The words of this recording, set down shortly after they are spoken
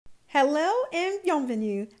Hello and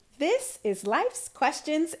bienvenue. This is Life's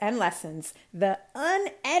Questions and Lessons, the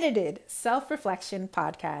unedited self-reflection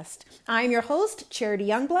podcast. I'm your host, Charity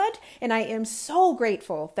Youngblood, and I am so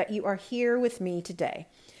grateful that you are here with me today.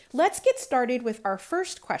 Let's get started with our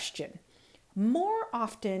first question. More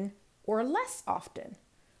often or less often?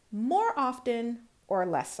 More often or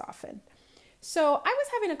less often? So I was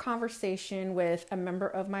having a conversation with a member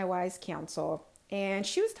of my wise council, and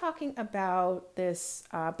she was talking about this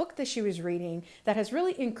book that she was reading that has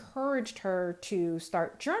really encouraged her to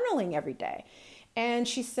start journaling every day. And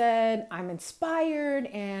she said, I'm inspired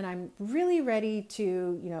and I'm really ready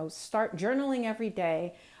to, start journaling every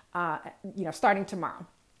day, starting tomorrow.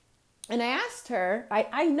 And I asked her,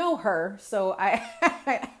 I know her, so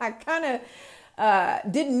I kind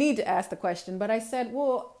of didn't need to ask the question, but I said,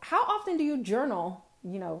 well, how often do you journal,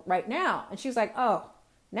 right now? And she was like, oh,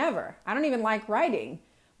 never. I don't even like writing,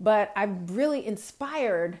 but I'm really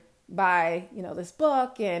inspired by, this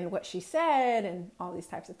book and what she said and all these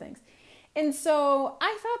types of things. And so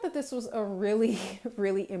I thought that this was a really,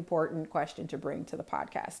 really important question to bring to the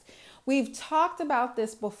podcast. We've talked about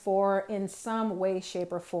this before in some way,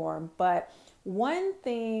 shape, or form, but one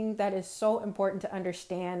thing that is so important to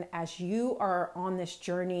understand as you are on this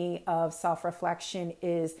journey of self-reflection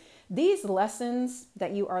is these lessons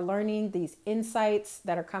that you are learning, these insights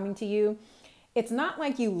that are coming to you. It's not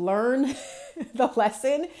like you learn the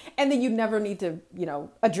lesson and then you never need to,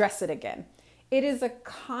 address it again. It is a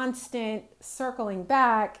constant circling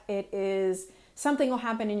back. It is something will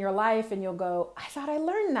happen in your life and you'll go, I thought I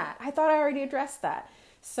learned that. I thought I already addressed that.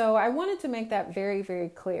 So I wanted to make that very, very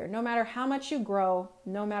clear. No matter how much you grow,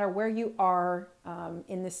 no matter where you are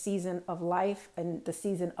in the season of life and the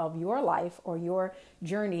season of your life or your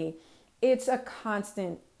journey, it's a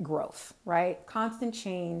constant growth, right? Constant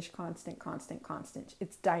change, constant.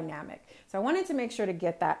 It's dynamic. So I wanted to make sure to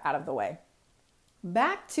get that out of the way.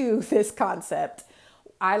 Back to this concept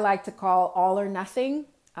I like to call all or nothing.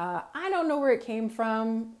 I don't know where it came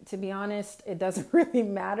from. To be honest, it doesn't really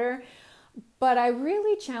matter. But I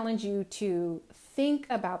really challenge you to think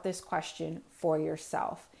about this question for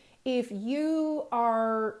yourself. If you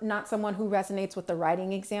are not someone who resonates with the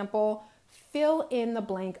writing example, fill in the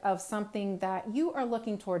blank of something that you are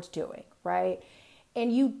looking towards doing, right?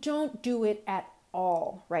 And you don't do it at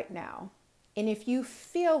all right now. And if you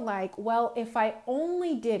feel like, well, if I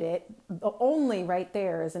only did it, the only right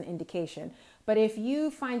there is an indication. But if you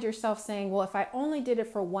find yourself saying, well, if I only did it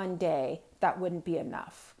for one day, that wouldn't be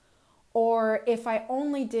enough. Or if I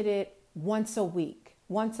only did it once a week,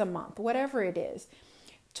 once a month, whatever it is,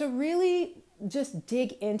 to really just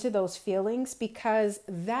dig into those feelings, because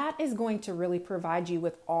that is going to really provide you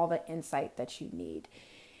with all the insight that you need.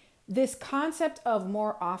 This concept of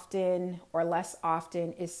more often or less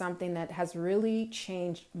often is something that has really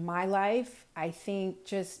changed my life. I think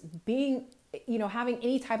just being, having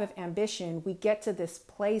any type of ambition, we get to this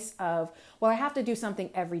place of, well, I have to do something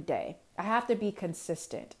every day. I have to be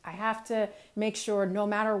consistent. I have to make sure no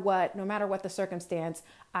matter what the circumstance,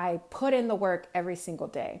 I put in the work every single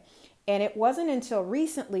day. And it wasn't until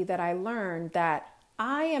recently that I learned that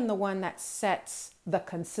I am the one that sets the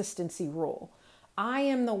consistency rule. I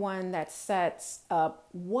am the one that sets up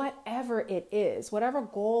whatever it is, whatever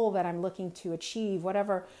goal that I'm looking to achieve,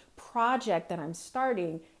 whatever project that I'm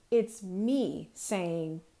starting. It's me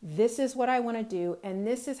saying, this is what I want to do, and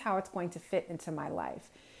this is how it's going to fit into my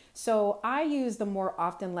life. So I use the more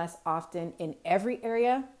often, less often in every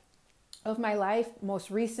area of my life.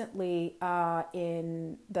 Most recently,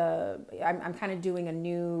 I'm kind of doing a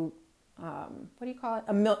new,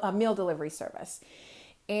 a meal delivery service.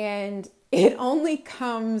 And it only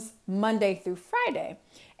comes Monday through Friday.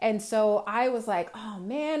 And so I was like, oh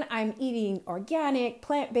man, I'm eating organic,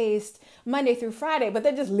 plant-based Monday through Friday, but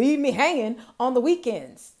they just leave me hanging on the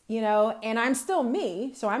weekends, and I'm still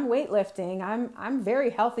me. So I'm weightlifting. I'm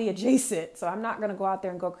very healthy adjacent. So I'm not going to go out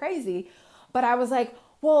there and go crazy. But I was like,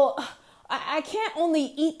 well, I can't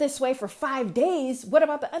only eat this way for 5 days. What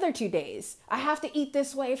about the other 2 days? I have to eat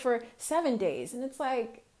this way for 7 days. And it's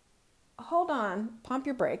like, hold on, pump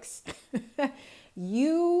your brakes.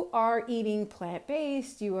 You are eating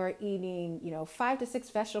plant-based. You are eating, 5 to 6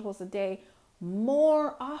 vegetables a day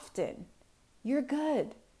more often. You're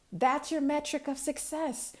good. That's your metric of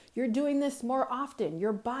success. You're doing this more often.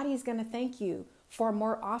 Your body's going to thank you for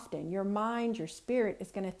more often. Your mind, your spirit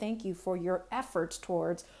is going to thank you for your efforts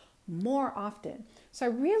towards more often. So I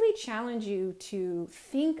really challenge you to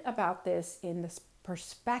think about this in this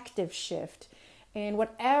perspective shift in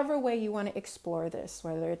whatever way you want to explore this,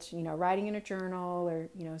 whether it's, writing in a journal or,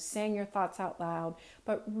 saying your thoughts out loud,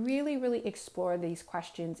 but really, really explore these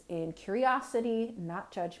questions in curiosity,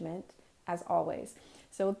 not judgment, as always.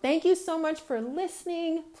 So thank you so much for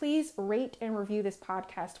listening. Please rate and review this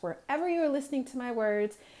podcast wherever you're listening to my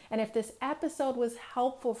words. And if this episode was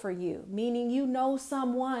helpful for you, meaning you know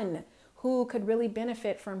someone who could really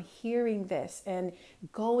benefit from hearing this and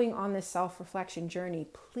going on this self-reflection journey,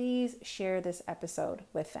 please share this episode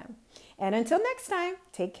with them. And until next time,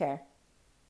 take care.